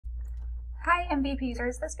Hi MVP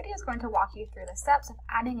users, this video is going to walk you through the steps of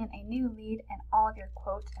adding in a new lead and all of your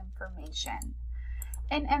quote information.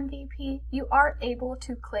 In MVP, you are able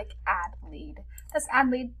to click Add Lead. This Add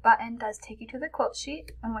Lead button does take you to the quote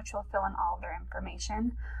sheet in which you'll fill in all of their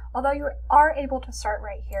information. Although you are able to start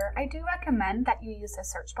right here, I do recommend that you use the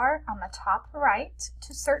search bar on the top right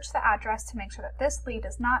to search the address to make sure that this lead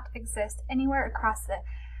does not exist anywhere across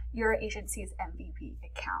your agency's MVP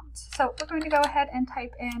account. So we're going to go ahead and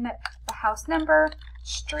type in the house number,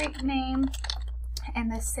 street name,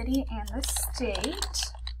 and the city and the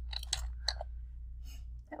state.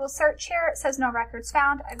 It will search here. It says no records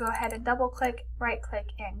found. I go ahead and double click, right click,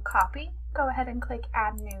 and copy. Go ahead and click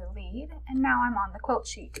Add New Lead, and now I'm on the quote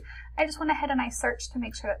sheet. I just went ahead and I searched to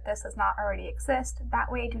make sure that this does not already exist.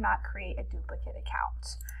 That way I do not create a duplicate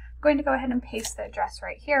account. I'm going to go ahead and paste the address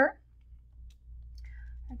right here.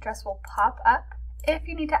 Address will pop up. If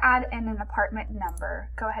you need to add in an apartment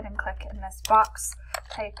number, go ahead and click in this box,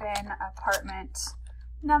 type in apartment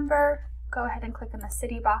number, go ahead and click in the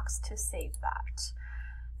city box to save that.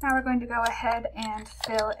 Now we're going to go ahead and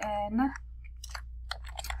fill in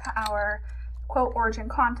our quote origin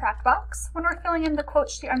contact box. When we're filling in the quote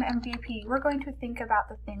sheet on the MVP, we're going to think about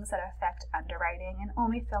the things that affect underwriting and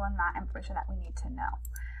only fill in that information that we need to know.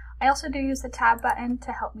 I also do use the tab button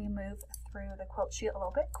to help me move through the quote sheet a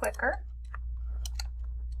little bit quicker.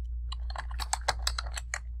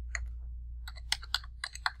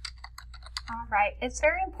 All right, it's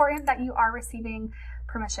very important that you are receiving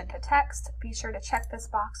permission to text. Be sure to check this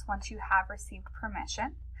box once you have received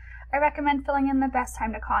permission. I recommend filling in the best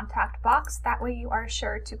time to contact box. That way you are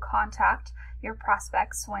sure to contact your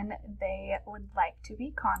prospects when they would like to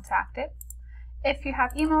be contacted. If you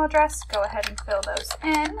have email address, go ahead and fill those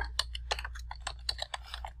in.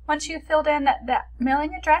 Once you've filled in the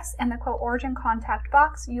mailing address and the quote origin contact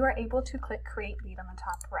box, you are able to click Create Lead on the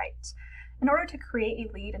top right. In order to create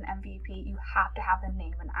a lead in MVP, you have to have the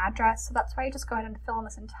name and address, so that's why you just go ahead and fill in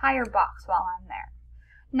this entire box while I'm there.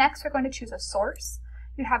 Next, we're going to choose a source.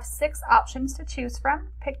 You have 6 options to choose from.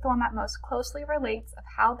 Pick the one that most closely relates of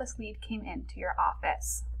how this lead came into your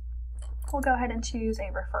office. We'll go ahead and choose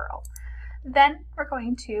a referral. Then we're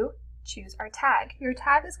going to choose our tag. Your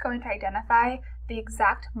tag is going to identify the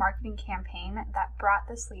exact marketing campaign that brought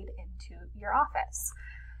this lead into your office.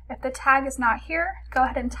 If the tag is not here, go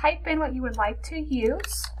ahead and type in what you would like to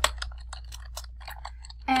use,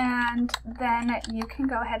 and then you can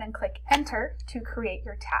go ahead and click Enter to create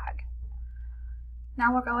your tag.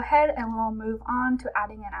 Now we'll go ahead and we'll move on to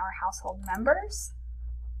adding in our household members.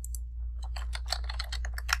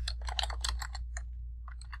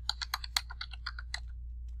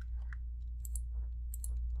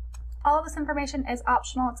 All of this information is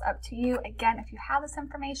optional, it's up to you. Again, if you have this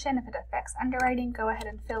information, if it affects underwriting, go ahead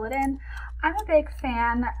and fill it in. I'm a big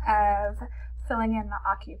fan of filling in the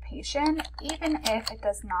occupation, even if it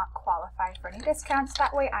does not qualify for any discounts.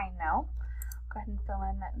 That way I know. Go ahead and fill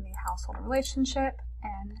in the household relationship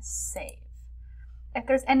and save. If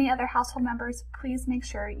there's any other household members, please make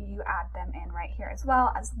sure you add them in right here as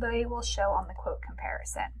well, as they will show on the quote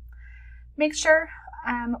comparison. Make sure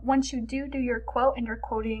once you do your quote and your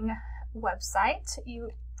quoting website, you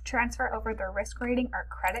transfer over their risk rating or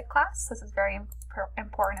credit class. This is very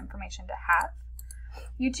important information to have.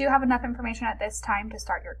 You do have enough information at this time to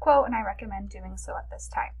start your quote, and I recommend doing so at this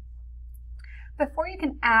time. Before you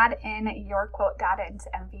can add in your quote data into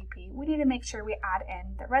MVP, we need to make sure we add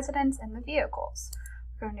in the residents and the vehicles.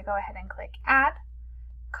 We're going to go ahead and click Add,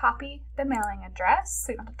 copy the mailing address,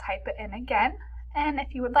 so you don't have to type it in again. And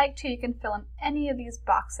if you would like to, you can fill in any of these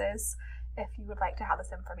boxes if you would like to have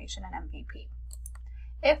this information in MVP.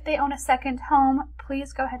 If they own a second home,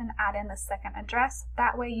 please go ahead and add in the second address.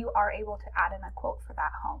 That way you are able to add in a quote for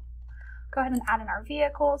that home. Go ahead and add in our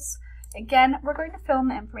vehicles. Again, we're going to fill in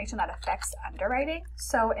the information that affects underwriting.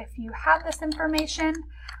 So if you have this information,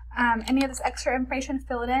 any of this extra information,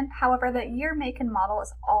 fill it in. However, the year, make, and model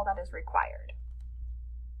is all that is required.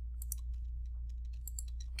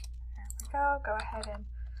 Go ahead and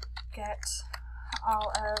get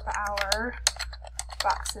all of our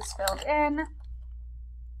boxes filled in.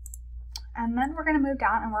 And then we're going to move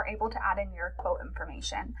down and we're able to add in your quote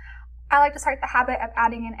information. I like to start the habit of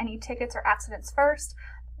adding in any tickets or accidents first.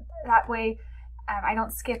 That way I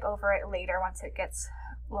don't skip over it later once it gets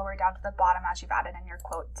lower down to the bottom as you've added in your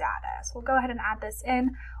quote data. So we'll go ahead and add this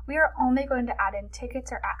in. We are only going to add in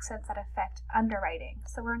tickets or accidents that affect underwriting.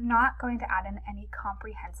 So we're not going to add in any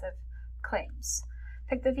comprehensive claims.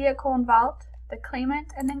 Pick the vehicle involved, the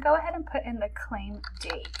claimant, and then go ahead and put in the claim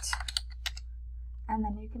date. And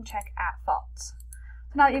then you can check at fault.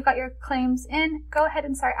 So now that you've got your claims in, go ahead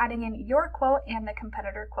and start adding in your quote and the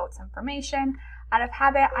competitor quote's information. Out of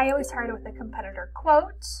habit, I always started with the competitor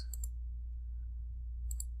quote.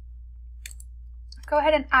 Go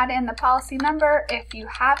ahead and add in the policy number if you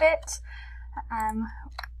have it.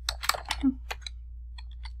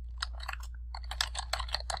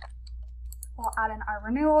 We'll add in our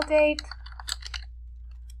renewal date,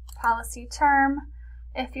 policy term.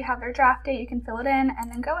 If you have their draft date, you can fill it in,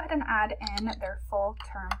 and then go ahead and add in their full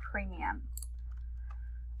term premium.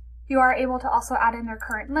 You are able to also add in their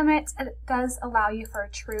current limits. It does allow you for a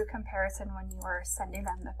true comparison when you are sending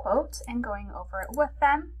them the quote and going over it with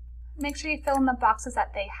them. Make sure you fill in the boxes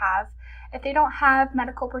that they have. If they don't have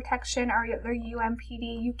medical protection or their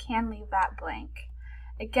UMPD, you can leave that blank.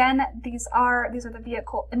 Again, these are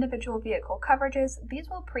the individual vehicle coverages. These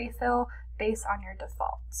will pre-fill based on your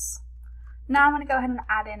defaults. Now I'm going to go ahead and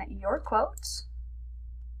add in your quote.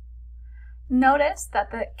 Notice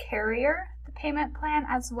that the carrier, the payment plan,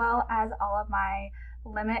 as well as all of my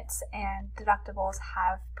limits and deductibles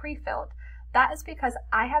have pre-filled. That is because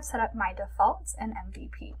I have set up my defaults in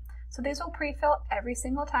MVP. So these will pre-fill every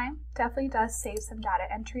single time. Definitely does save some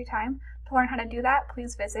data entry time. To learn how to do that,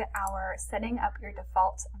 please visit our Setting Up Your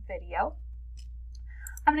Defaults video.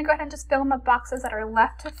 I'm going to go ahead and just fill in the boxes that are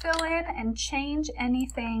left to fill in and change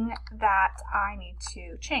anything that I need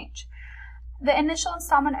to change. The initial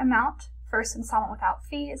installment amount, first installment without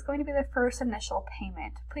fee, is going to be the first initial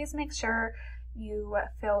payment. Please make sure you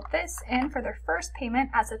fill this in for their first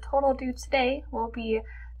payment, as the total due today will be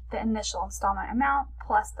the initial installment amount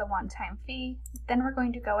plus the one-time fee. Then we're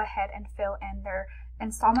going to go ahead and fill in their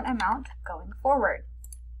installment amount going forward.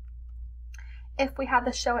 If we have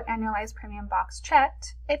the Show Annualized Premium box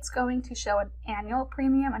checked, it's going to show an annual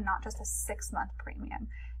premium and not just a 6-month premium.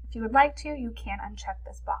 If you would like to, you can uncheck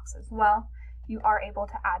this box as well. You are able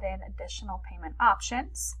to add in additional payment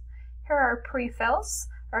options. Here are pre-fills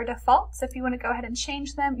or defaults. If you want to go ahead and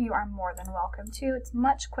change them, you are more than welcome to. It's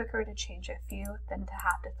much quicker to change a few than to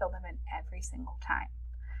have to fill them in every single time.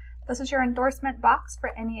 This is your endorsement box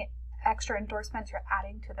for any extra endorsements you're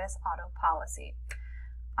adding to this auto policy.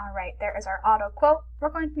 All right, there is our auto quote. We're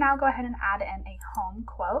going to now go ahead and add in a home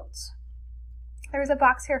quote. There's a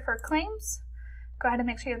box here for claims. Go ahead and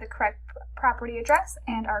make sure you have the correct property address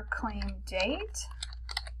and our claim date.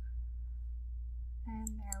 And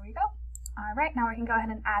there we go. All right, now we can go ahead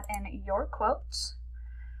and add in your quote.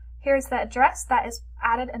 Here's the address that is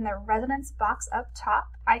added in the residence box up top.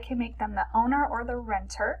 I can make them the owner or the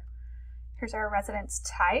renter. Here's our residence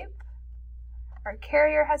type. Our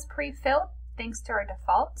carrier has pre-filled thanks to our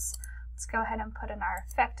defaults. Let's go ahead and put in our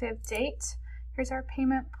effective date. Here's our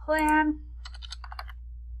payment plan.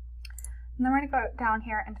 And then we're going to go down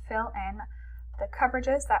here and fill in the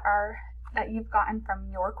coverages that you've gotten from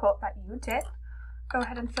your quote that you did. Go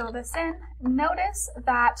ahead and fill this in. Notice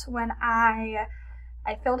that when I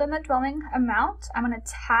filled in the dwelling amount, I'm going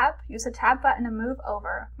to use the tab button to move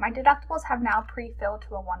over. My deductibles have now pre-filled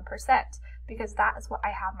to a 1% because that is what I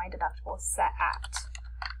have my deductibles set at.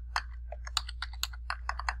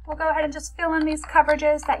 We'll go ahead and just fill in these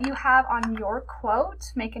coverages that you have on your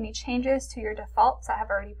quote. Make any changes to your defaults that have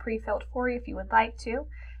already pre-filled for you if you would like to.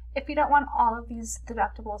 If you don't want all of these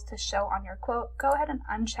deductibles to show on your quote, go ahead and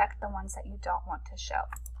uncheck the ones that you don't want to show.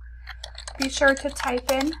 Be sure to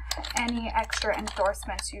type in any extra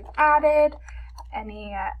endorsements you've added,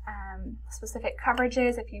 any specific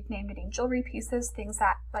coverages, if you've named any jewelry pieces, things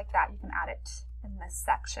like that, you can add it in this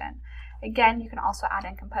section. Again, you can also add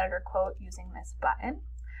in competitor quote using this button.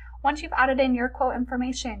 Once you've added in your quote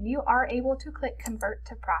information, you are able to click Convert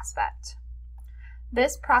to Prospect.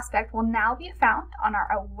 This prospect will now be found on our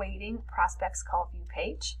Awaiting Prospects Call View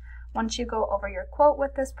page. Once you go over your quote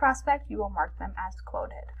with this prospect, you will mark them as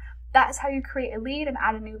quoted. That is how you create a lead and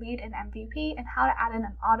add a new lead in MVP, and how to add in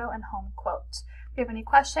an auto and home quote. If you have any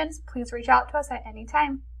questions, please reach out to us at any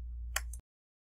time.